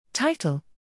Title: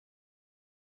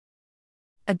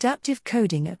 Adaptive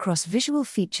Coding Across Visual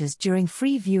Features During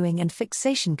Free Viewing and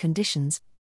Fixation Conditions.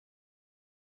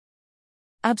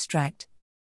 Abstract: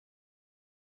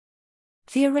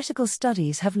 Theoretical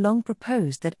studies have long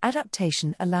proposed that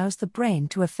adaptation allows the brain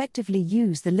to effectively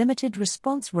use the limited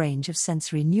response range of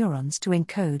sensory neurons to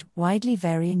encode widely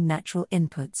varying natural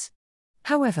inputs.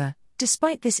 However,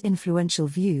 despite this influential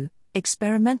view,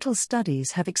 experimental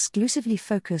studies have exclusively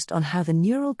focused on how the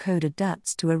neural code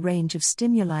adapts to a range of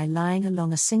stimuli lying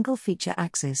along a single feature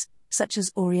axis, such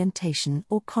as orientation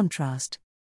or contrast.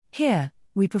 Here,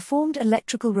 we performed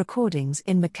electrical recordings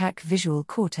in macaque visual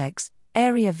cortex,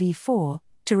 area V4,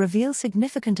 to reveal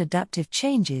significant adaptive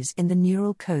changes in the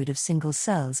neural code of single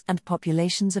cells and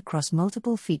populations across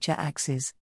multiple feature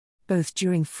axes. Both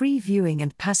during free viewing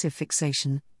and passive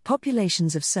fixation,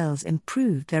 populations of cells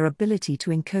improved their ability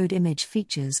to encode image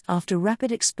features after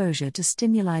rapid exposure to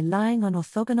stimuli lying on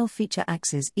orthogonal feature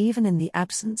axes, even in the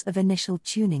absence of initial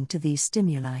tuning to these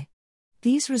stimuli.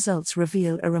 These results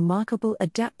reveal a remarkable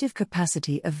adaptive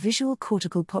capacity of visual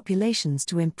cortical populations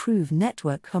to improve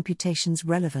network computations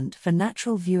relevant for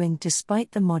natural viewing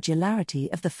despite the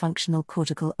modularity of the functional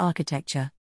cortical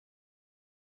architecture.